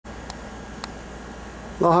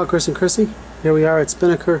Aloha, Chris and Chrissy. Here we are at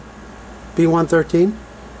Spinnaker B113.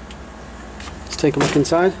 Let's take a look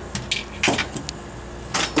inside.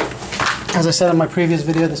 As I said in my previous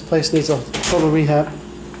video, this place needs a total rehab.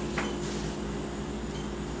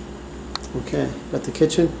 Okay, got the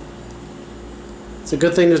kitchen. It's a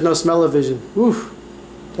good thing there's no smell-o-vision. Woo!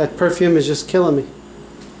 That perfume is just killing me.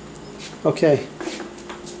 Okay,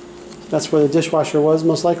 that's where the dishwasher was,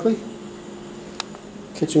 most likely.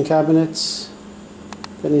 Kitchen cabinets.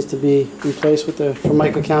 That needs to be replaced with the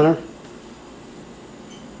Formica counter.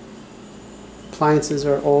 Appliances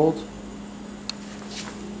are old.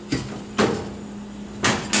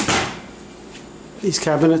 These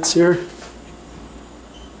cabinets here.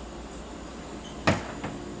 I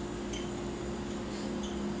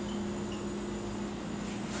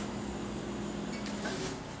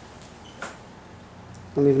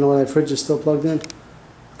don't even know why that fridge is still plugged in.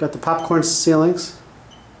 Got the popcorn ceilings.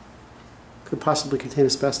 Could possibly contain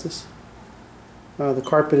asbestos. The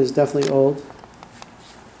carpet is definitely old.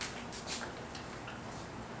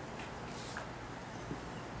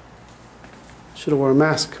 Should have worn a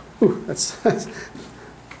mask. Whew,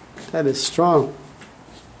 that is strong.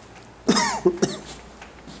 Got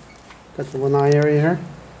the lanai area here.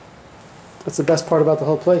 That's the best part about the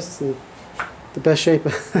whole place. It's in the best shape.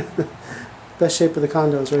 Best shape of the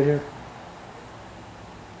condos right here.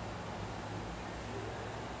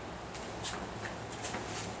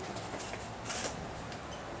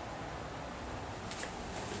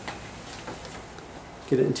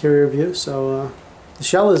 Get an interior view. So the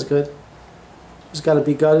shell is good. It's got to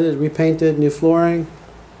be gutted, repainted, new flooring,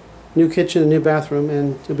 new kitchen, a new bathroom,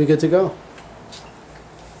 and it'll be good to go.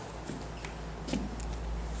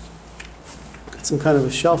 Got some kind of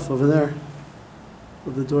a shelf over there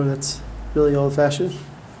of the door that's really old-fashioned.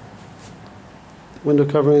 Window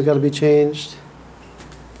covering has got to be changed.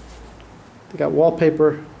 They got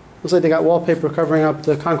wallpaper. Looks like they got wallpaper covering up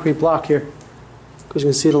the concrete block here, because you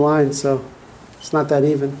can see the lines, so it's not that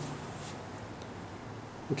even.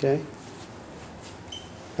 Okay.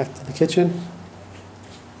 Back to the kitchen.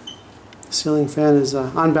 The ceiling fan is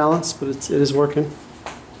on balance, but it is working.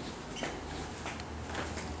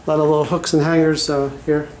 A lot of little hooks and hangers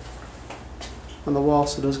here on the wall,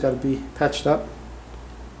 so those got to be patched up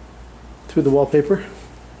through the wallpaper.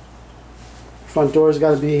 Front door's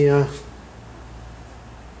got to be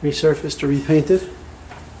resurfaced or repainted,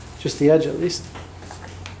 just the edge at least.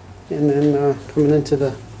 And then coming into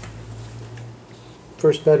the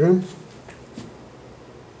first bedroom.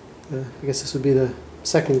 I guess this would be the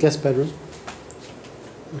second guest bedroom.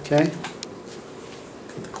 Okay.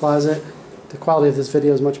 Got the closet. The quality of this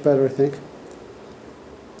video is much better, I think.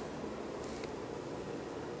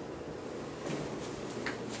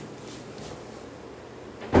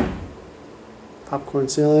 Popcorn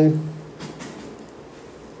ceiling.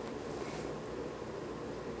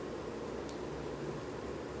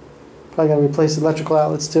 Probably got to replace the electrical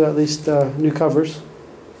outlets too, at least new covers.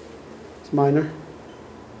 It's minor.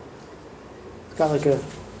 It's got like a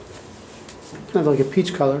kind of like a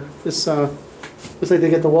peach color. This looks like they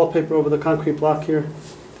get the wallpaper over the concrete block here.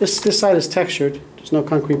 This side is textured. There's no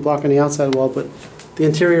concrete block on the outside wall, but the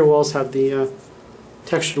interior walls have the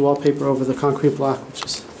textured wallpaper over the concrete block, which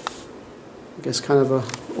is, I guess, kind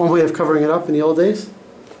of one way of covering it up in the old days.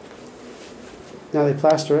 Now they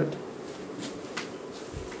plaster it.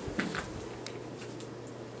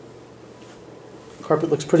 Carpet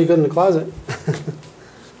looks pretty good in the closet.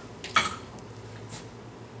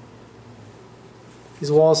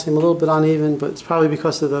 These walls seem a little bit uneven, but it's probably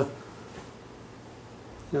because of the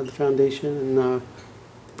the foundation, and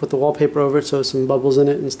put the wallpaper over it, so there's some bubbles in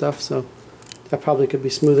it and stuff. So that probably could be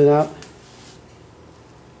smoothed out.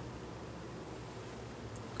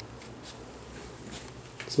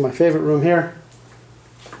 This is my favorite room here.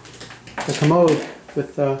 The commode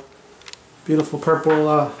with beautiful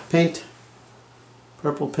purple paint.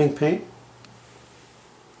 Purple pink paint.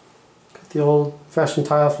 Got the old-fashioned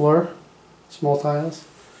tile floor, small tiles.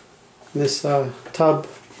 And this tub.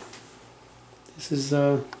 This is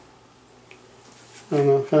I don't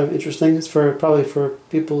know, kind of interesting. It's probably for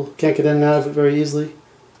people who can't get in and out of it very easily.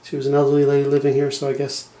 She was an elderly lady living here, so I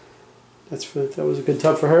guess that was a good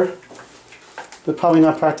tub for her. But probably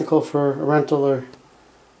not practical for a rental, or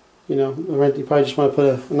a rent. You probably just want to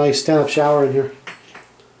put a nice stand-up shower in here.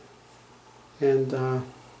 And the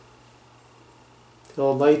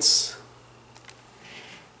old lights.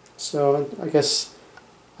 So I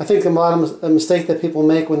think a mistake that people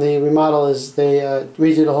make when they remodel is they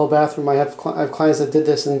redo the whole bathroom. I have clients that did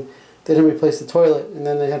this and they didn't replace the toilet, and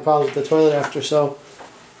then they had problems with the toilet after. So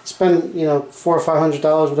spend $400 or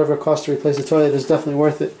 $500, whatever it costs to replace the toilet, is definitely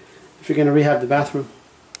worth it if you're going to rehab the bathroom.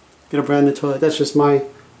 get a brand new toilet. That's just my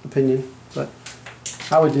opinion, but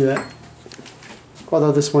I would do that.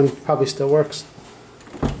 Although this one probably still works.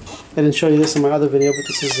 I didn't show you this in my other video, but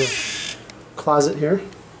this is a closet here.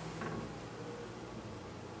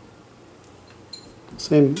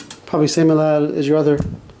 Probably same layout as your other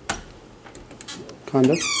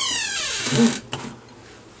condo.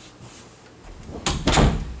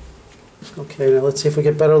 Okay, now let's see if we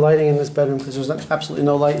get better lighting in this bedroom, because there's absolutely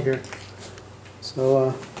no light here.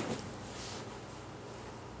 So,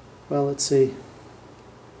 well, let's see.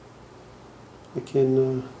 I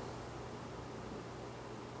can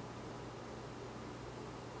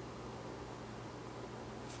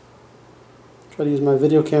try to use my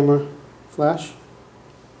video camera flash.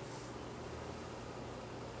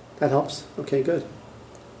 That helps. Okay, good.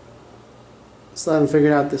 Still haven't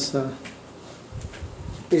figured out this.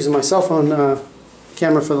 Using my cell phone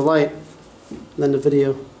camera for the light, and then the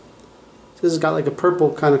video. So this has got like a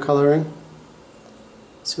purple kind of coloring.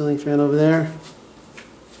 Ceiling fan over there.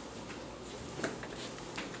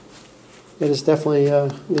 Yeah, this definitely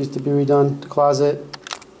needs to be redone. The closet.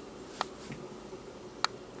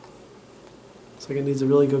 Looks like it needs a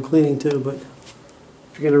really good cleaning too, but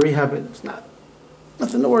if you're going to rehab it, it's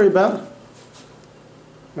nothing to worry about.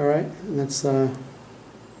 Alright, and that's the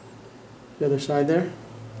other side there.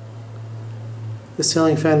 The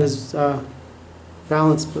ceiling fan is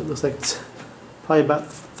balanced, but it looks like it's probably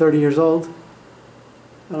about 30 years old.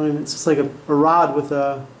 It's just like a rod with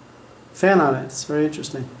a fan on it. It's very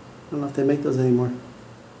interesting. I don't know if they make those anymore.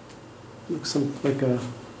 It looks like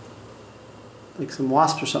some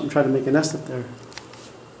wasp or something tried to make a nest up there.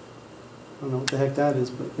 I don't know what the heck that is,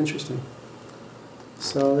 but interesting.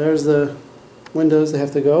 So there's the windows. They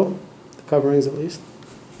have to go, the coverings at least.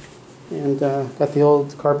 And got the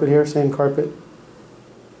old carpet here, same carpet.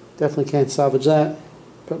 Definitely can't salvage that.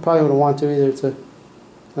 But probably wouldn't want to either. It's a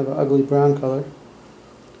kind of an ugly brown color.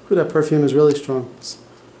 Ooh, that perfume is really strong.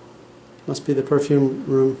 Must be the perfume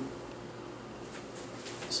room.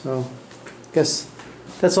 So, I guess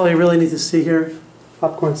that's all you really need to see here.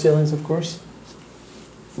 Popcorn ceilings, of course.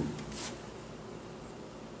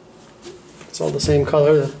 It's all the same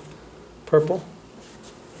color, the purple.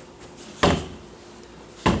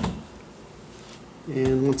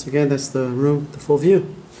 And once again, that's the room, the full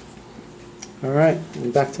view. Alright,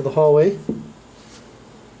 and back to the hallway.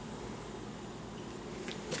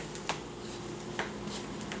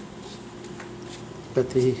 Got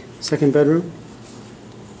the second bedroom.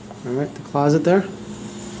 Alright, the closet there.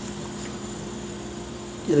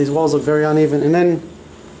 Yeah, these walls look very uneven. And then,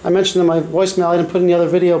 I mentioned in my voicemail, I didn't put in the other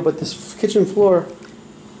video, but this kitchen floor,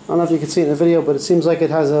 I don't know if you can see it in the video, but it seems like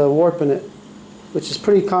it has a warp in it, which is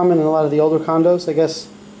pretty common in a lot of the older condos. I guess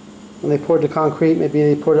when they poured the concrete, maybe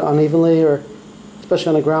they poured it unevenly, or especially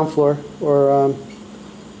on the ground floor, or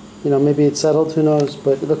maybe it's settled, who knows,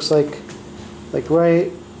 but it looks like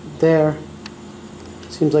right there,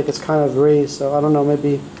 seems like it's kind of raised. So I don't know,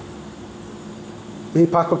 maybe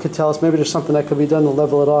Paco could tell us, maybe there's something that could be done to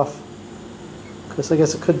level it off, because I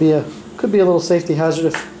guess it could be a little safety hazard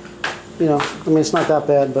if, it's not that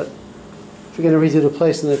bad, but if you're going to redo the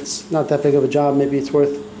place and it's not that big of a job, maybe it's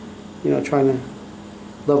worth, trying to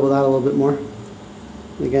level that a little bit more.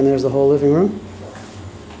 And again, there's the whole living room.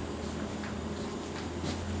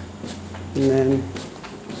 And then,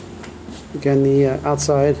 again, the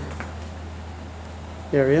outside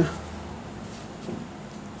area.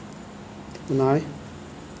 An eye.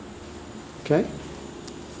 Okay.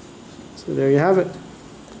 So there you have it.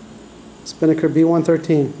 Spinnaker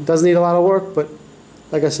B113. It does need a lot of work, but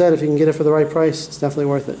like I said, if you can get it for the right price, it's definitely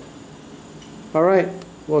worth it. Alright,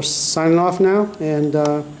 we're signing off now, and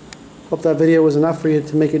hope that video was enough for you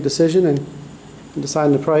to make a decision and decide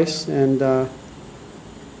on the price, and I'll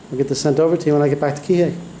get this sent over to you when I get back to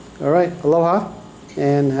Kihei. Alright, aloha,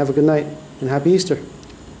 and have a good night, and happy Easter.